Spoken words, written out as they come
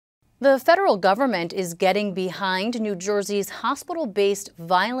The federal government is getting behind New Jersey's hospital-based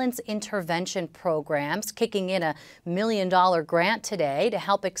violence intervention programs, kicking in a $1 million grant today to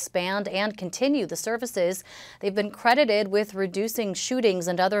help expand and continue the services. They've been credited with reducing shootings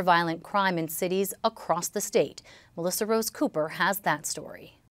and other violent crime in cities across the state. Melissa Rose Cooper has that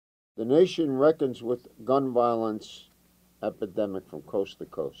story. The nation reckons with gun violence epidemic from coast to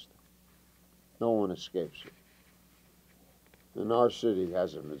coast. No one escapes it. And our city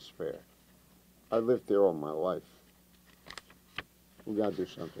hasn't been spared. I lived there all my life. We got to do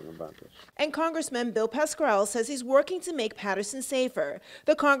something about this. And Congressman Bill Pascrell says he's working to make Paterson safer.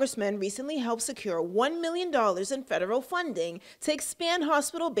 The congressman recently helped secure $1 million in federal funding to expand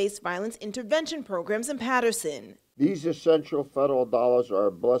hospital-based violence intervention programs in Paterson. These essential federal dollars are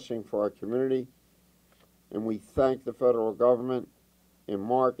a blessing for our community, and we thank the federal government and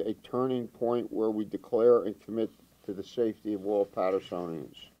mark a turning point where we declare and commit to the safety of all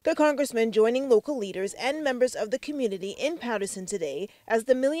Patersonians. The congressman joining local leaders and members of the community in Paterson today as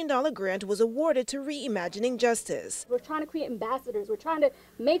the $1 million grant was awarded to Reimagining Justice. We're trying to create ambassadors. We're trying to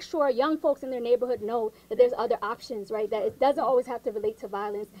make sure young folks in their neighborhood know that there's other options, right? That it doesn't always have to relate to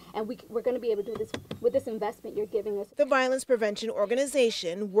violence, and we're going to be able to do this with this investment you're giving us. The violence prevention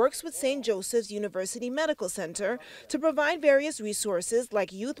organization works with St. Joseph's University Medical Center to provide various resources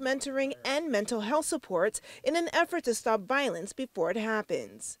like youth mentoring and mental health supports in an effort to stop violence before it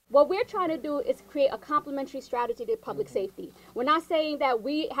happens. What we're trying to do is create a complementary strategy to public safety. We're not saying that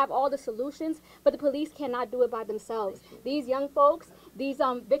we have all the solutions, but the police cannot do it by themselves. These young folks, these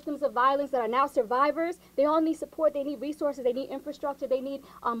victims of violence that are now survivors, they all need support, they need resources, they need infrastructure, they need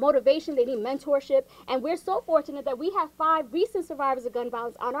motivation, they need mentorship. And we're so fortunate that we have 5 recent survivors of gun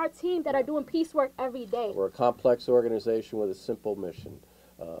violence on our team that are doing peace work every day. We're a complex organization with a simple mission,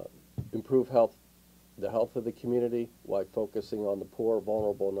 improve the health of the community while focusing on the poor,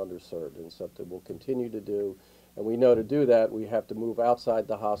 vulnerable, and underserved, and something we'll continue to do. And we know to do that, we have to move outside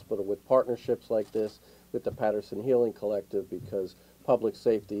the hospital with partnerships like this with the Paterson Healing Collective, because public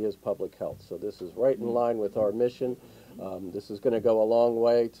safety is public health. So this is right in line with our mission. This is going to go a long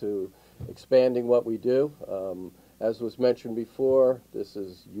way to expanding what we do. As was mentioned before, this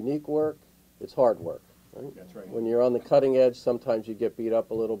is unique work. It's hard work. Right? That's right. When you're on the cutting edge, sometimes you get beat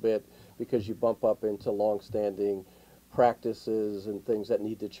up a little bit because you bump up into long-standing practices and things that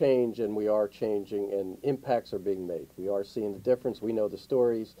need to change, and we are changing, and impacts are being made. We are seeing the difference. We know the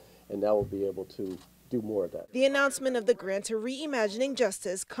stories, and now we'll be able to do more of that. The announcement of the grant to Reimagining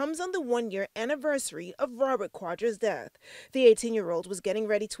Justice comes on the 1-year anniversary of Robert Quadra's death. The 18-year-old was getting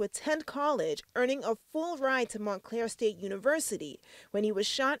ready to attend college, earning a full ride to Montclair State University when he was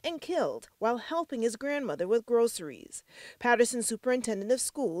shot and killed while helping his grandmother with groceries. Paterson Superintendent of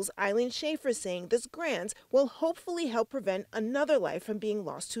Schools Eileen Schaefer saying this grant will hopefully help prevent another life from being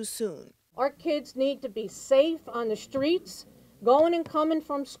lost too soon. Our kids need to be safe on the streets, going and coming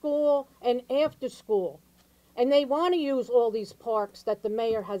from school and after school. And they want to use all these parks that the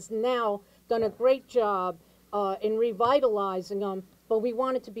mayor has now done a great job in revitalizing them, but we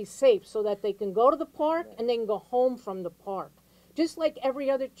want it to be safe so that they can go to the park and they can go home from the park. Just like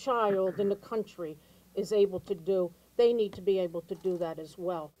every other child in the country is able to do, they need to be able to do that as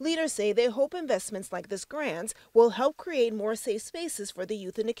well. Leaders say they hope investments like this grant will help create more safe spaces for the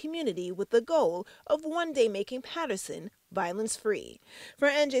youth in the community, with the goal of one day making Paterson violence-free. For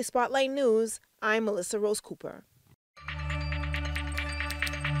NJ Spotlight News, I'm Melissa Rose Cooper.